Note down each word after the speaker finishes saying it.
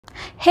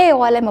Hey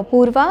all, I'm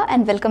Apurva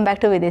and welcome back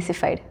to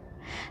WeDesified.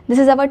 This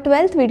is our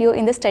 12th video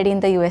in the Study in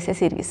the USA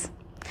series.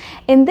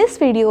 In this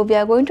video, we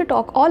are going to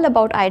talk all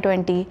about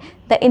I-20,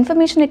 the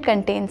information it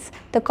contains,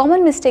 the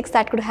common mistakes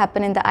that could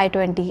happen in the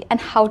I-20 and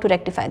how to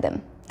rectify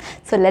them.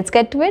 So let's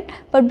get to it.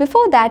 But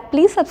before that,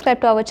 please subscribe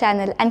to our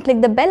channel and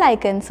click the bell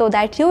icon so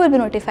that you will be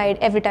notified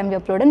every time we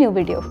upload a new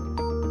video.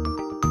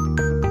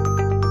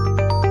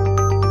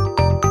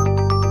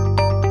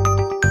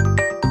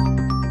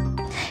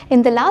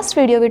 In the last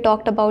video, we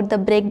talked about the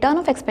breakdown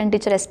of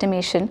expenditure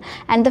estimation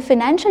and the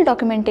financial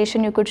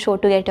documentation you could show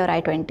to get your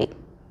I-20.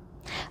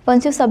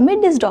 Once you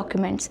submit these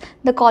documents,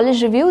 the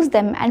college reviews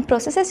them and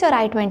processes your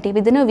I-20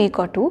 within a week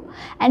or two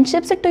and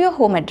ships it to your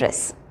home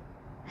address.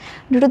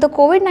 Due to the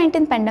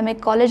COVID-19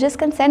 pandemic, colleges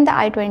can send the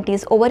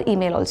I-20s over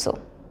email also.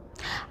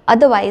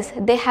 Otherwise,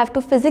 they have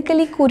to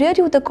physically courier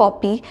you the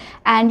copy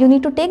and you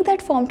need to take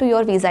that form to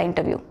your visa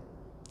interview.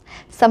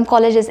 Some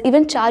colleges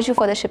even charge you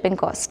for the shipping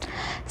cost.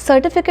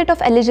 Certificate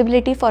of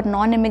Eligibility for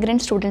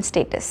Non-Immigrant Student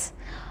Status,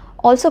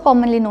 also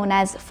commonly known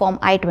as Form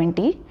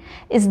I-20,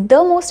 is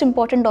the most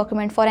important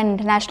document for an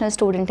international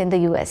student in the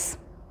US.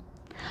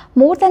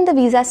 More than the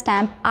visa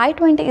stamp,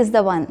 I-20 is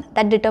the one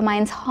that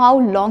determines how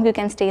long you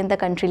can stay in the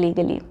country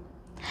legally.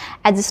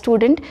 As a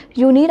student,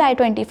 you need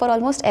I-20 for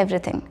almost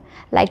everything,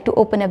 like to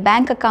open a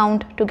bank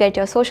account, to get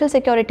your social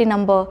security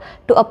number,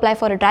 to apply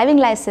for a driving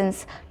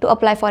license, to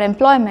apply for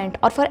employment,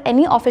 or for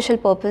any official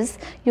purpose,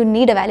 you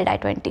need a valid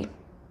I-20.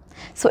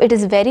 So it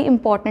is very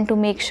important to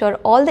make sure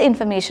all the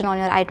information on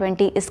your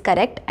I-20 is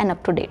correct and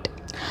up to date.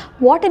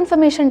 What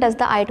information does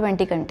the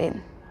I-20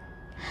 contain?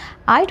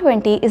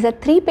 I-20 is a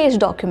 3-page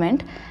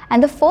document,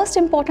 and the first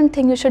important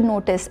thing you should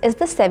notice is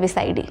the SEVIS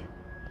ID.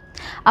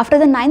 After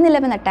the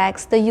 9/11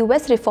 attacks, the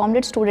US reformed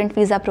its student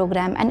visa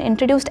program and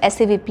introduced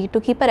SEVP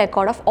to keep a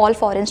record of all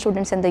foreign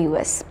students in the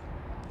US.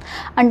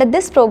 Under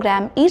this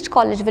program, each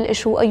college will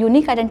issue a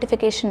unique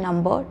identification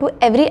number to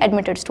every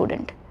admitted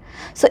student.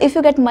 So if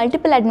you get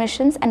multiple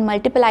admissions and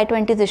multiple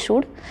I-20s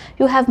issued,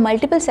 you have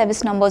multiple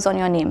SEVIS numbers on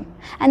your name,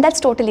 and that's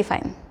totally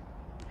fine.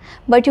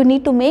 But you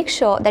need to make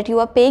sure that you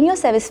are paying your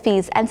SEVIS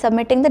fees and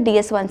submitting the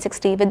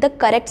DS-160 with the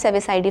correct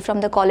SEVIS ID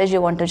from the college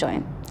you want to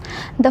join.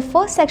 The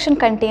first section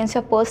contains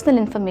your personal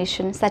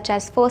information such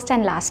as first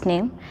and last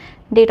name,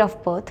 date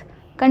of birth,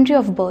 country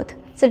of birth,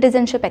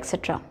 citizenship,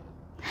 etc.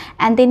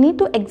 And they need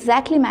to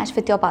exactly match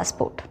with your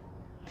passport.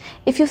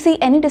 If you see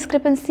any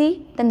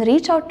discrepancy, then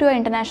reach out to your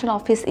international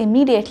office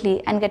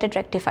immediately and get it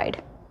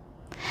rectified.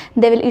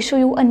 They will issue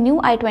you a new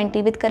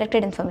I-20 with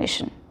corrected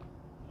information.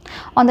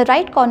 On the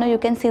right corner, you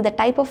can see the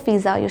type of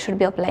visa you should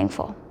be applying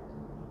for.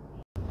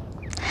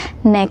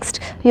 Next,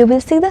 you will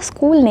see the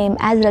school name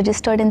as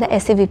registered in the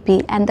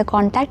SEVP and the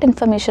contact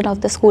information of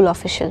the school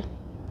official.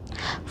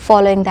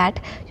 Following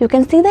that, you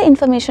can see the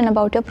information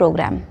about your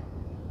program.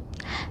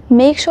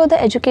 Make sure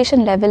the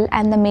education level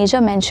and the major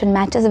mention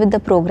matches with the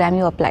program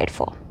you applied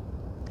for.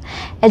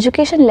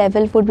 Education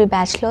level would be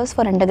Bachelors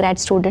for undergrad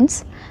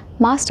students,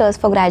 Masters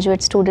for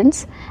graduate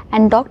students,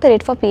 and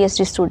Doctorate for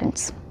Ph.D.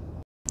 students.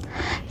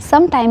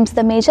 Sometimes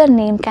the major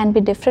name can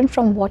be different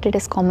from what it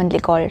is commonly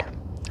called.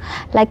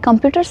 Like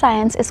computer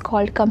science is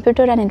called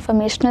computer and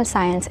informational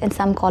science in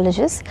some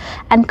colleges,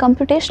 and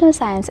computational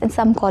science in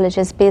some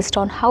colleges based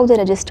on how they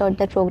registered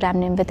their program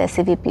name with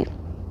SEVP.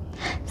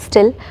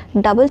 Still,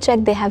 double check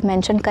they have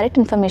mentioned correct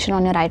information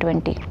on your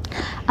I-20.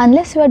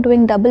 Unless you are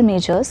doing double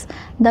majors,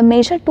 the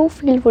major 2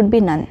 field would be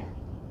none.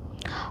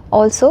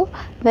 Also,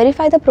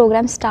 verify the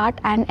program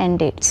start and end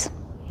dates.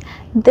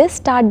 This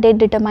start date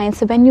determines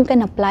when you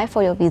can apply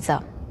for your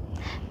visa,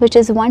 which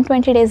is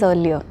 120 days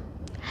earlier.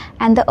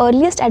 And the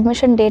earliest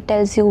admission date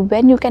tells you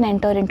when you can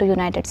enter into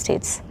United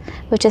States,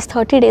 which is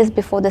 30 days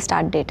before the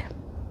start date.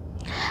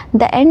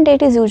 The end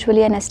date is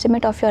usually an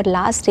estimate of your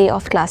last day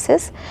of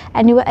classes,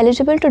 and you are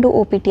eligible to do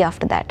OPT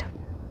after that.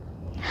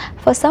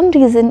 For some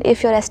reason,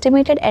 if your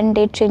estimated end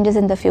date changes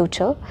in the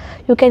future,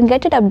 you can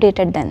get it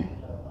updated then.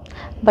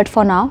 But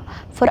for now,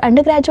 for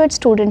undergraduate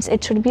students,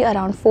 it should be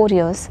around 4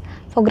 years.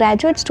 For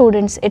graduate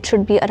students, it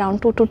should be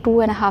around 2 to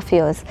 2.5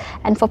 years,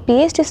 and for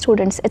PhD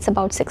students, it's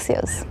about 6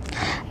 years.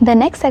 The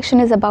next section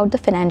is about the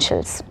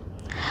financials.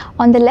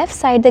 On the left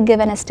side, they give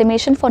an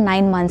estimation for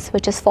 9 months,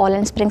 which is fall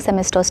and spring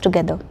semesters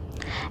together.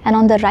 And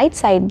on the right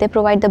side, they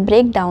provide the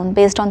breakdown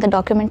based on the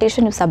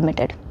documentation you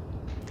submitted.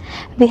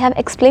 We have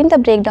explained the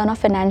breakdown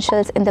of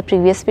financials in the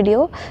previous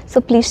video,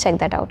 so please check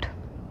that out.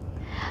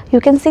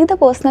 You can see the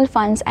personal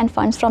funds and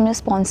funds from your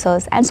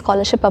sponsors and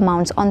scholarship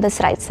amounts on this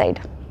right side.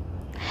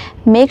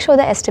 Make sure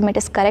the estimate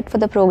is correct for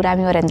the program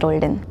you are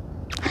enrolled in.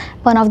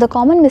 One of the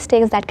common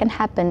mistakes that can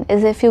happen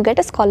is if you get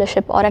a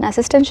scholarship or an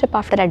assistantship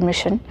after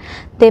admission,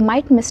 they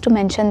might miss to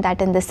mention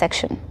that in this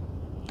section.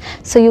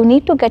 So you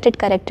need to get it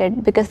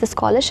corrected because the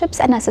scholarships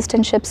and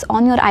assistantships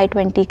on your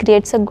I-20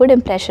 creates a good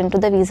impression to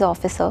the visa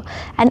officer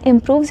and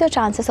improves your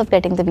chances of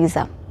getting the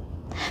visa.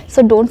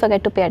 So don't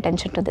forget to pay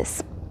attention to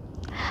this.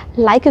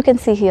 Like you can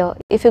see here,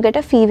 if you get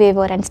a fee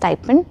waiver and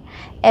stipend,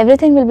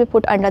 everything will be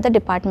put under the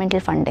departmental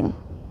funding.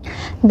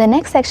 The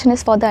next section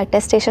is for the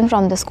attestation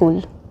from the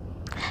school.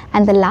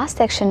 And the last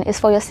section is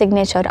for your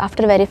signature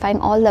after verifying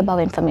all the above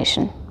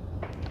information.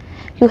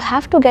 You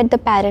have to get the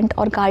parent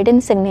or guardian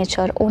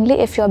signature only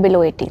if you are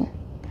below 18.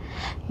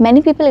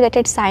 Many people get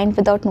it signed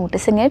without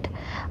noticing it.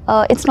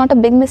 It's not a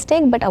big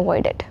mistake, but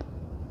avoid it.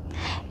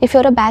 If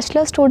you're a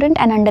bachelor student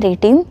and under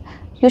 18,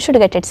 you should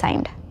get it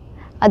signed.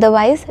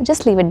 Otherwise,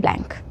 just leave it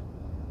blank.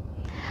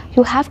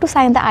 You have to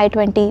sign the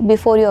I-20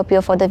 before you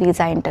appear for the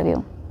visa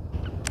interview.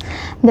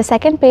 The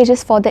second page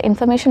is for the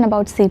information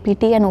about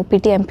CPT and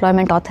OPT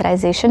employment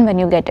authorization when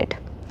you get it.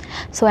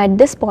 So at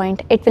this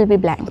point, it will be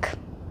blank.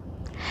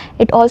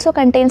 It also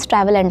contains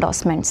travel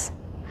endorsements.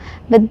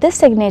 With this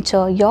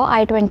signature, your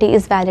I-20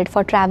 is valid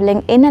for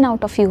traveling in and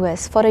out of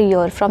US for a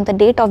year from the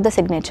date of the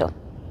signature.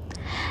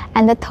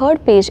 And the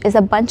third page is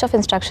a bunch of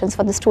instructions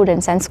for the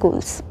students and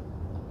schools.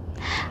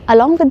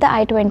 Along with the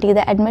I-20,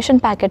 the admission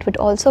packet would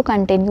also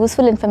contain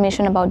useful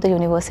information about the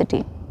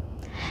university.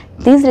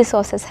 These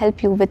resources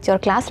help you with your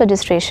class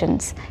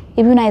registrations,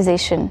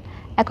 immunization,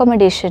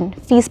 accommodation,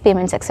 fees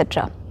payments,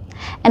 etc.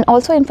 And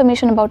also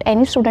information about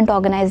any student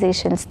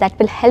organizations that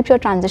will help your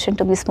transition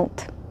to be smooth.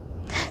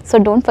 So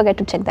don't forget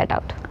to check that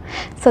out.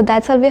 So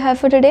that's all we have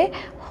for today.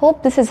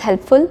 Hope this is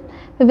helpful.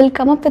 We will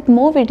come up with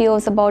more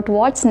videos about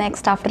what's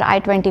next after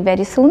I-20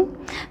 very soon.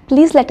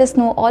 Please let us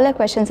know all your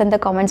questions in the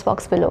comments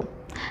box below.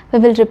 We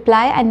will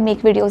reply and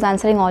make videos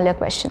answering all your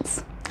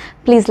questions.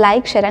 Please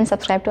like, share and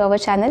subscribe to our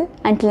channel.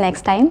 Until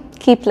next time,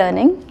 keep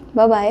learning.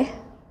 Bye-bye.